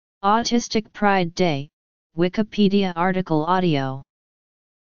Autistic Pride Day, Wikipedia article audio.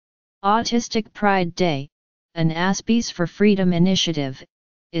 Autistic Pride Day, an Aspies for Freedom initiative,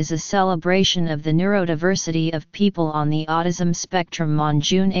 is a celebration of the neurodiversity of people on the autism spectrum on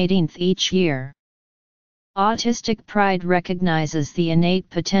June 18 each year. Autistic Pride recognizes the innate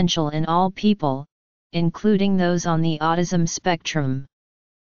potential in all people, including those on the autism spectrum.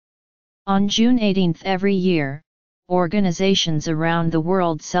 On June 18 every year, organizations around the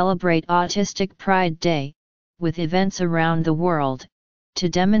world celebrate Autistic Pride Day, with events around the world, to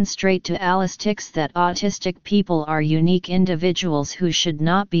demonstrate to Austics that autistic people are unique individuals who should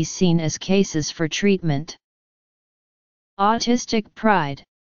not be seen as cases for treatment. Autistic Pride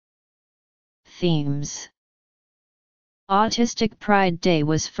Themes. Autistic Pride Day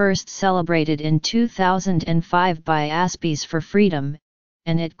was first celebrated in 2005 by Aspies for Freedom,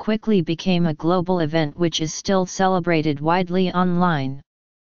 and it quickly became a global event which is still celebrated widely online.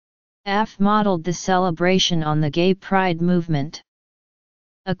 AF modeled the celebration on the gay pride movement.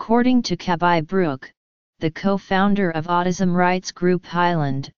 According to Kabai Brook, the co-founder of autism rights group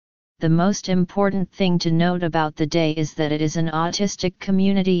Highland, the most important thing to note about the day is that it is an autistic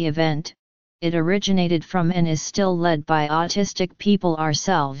community event. It originated from and is still led by autistic people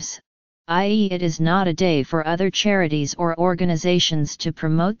ourselves, i.e. it is not a day for other charities or organizations to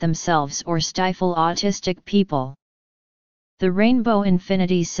promote themselves or stifle autistic people. The rainbow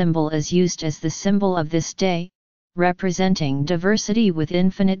infinity symbol is used as the symbol of this day, representing diversity with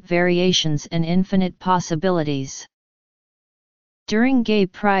infinite variations and infinite possibilities. During gay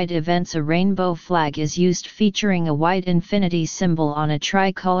pride events, a rainbow flag is used featuring a white infinity symbol on a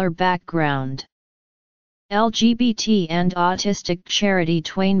tricolor background. LGBT and autistic charity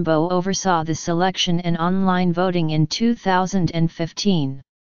Twainbow oversaw the selection and online voting in 2015.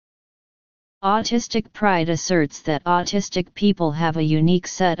 Autistic Pride asserts that autistic people have a unique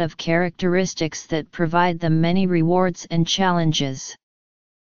set of characteristics that provide them many rewards and challenges.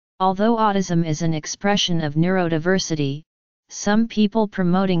 Although autism is an expression of neurodiversity, some people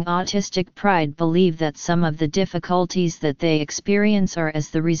promoting autistic pride believe that some of the difficulties that they experience are as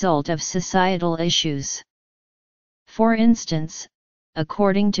the result of societal issues. For instance,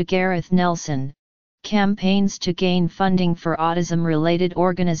 according to Gareth Nelson, campaigns to gain funding for autism-related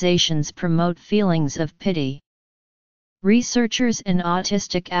organizations promote feelings of pity. Researchers and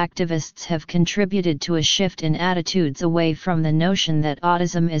autistic activists have contributed to a shift in attitudes away from the notion that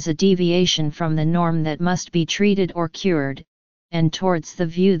autism is a deviation from the norm that must be treated or cured, and towards the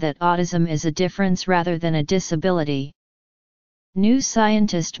view that autism is a difference rather than a disability. New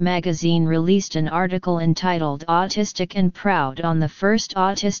Scientist magazine released an article entitled Autistic and Proud on the first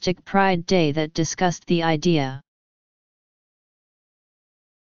Autistic Pride Day that discussed the idea.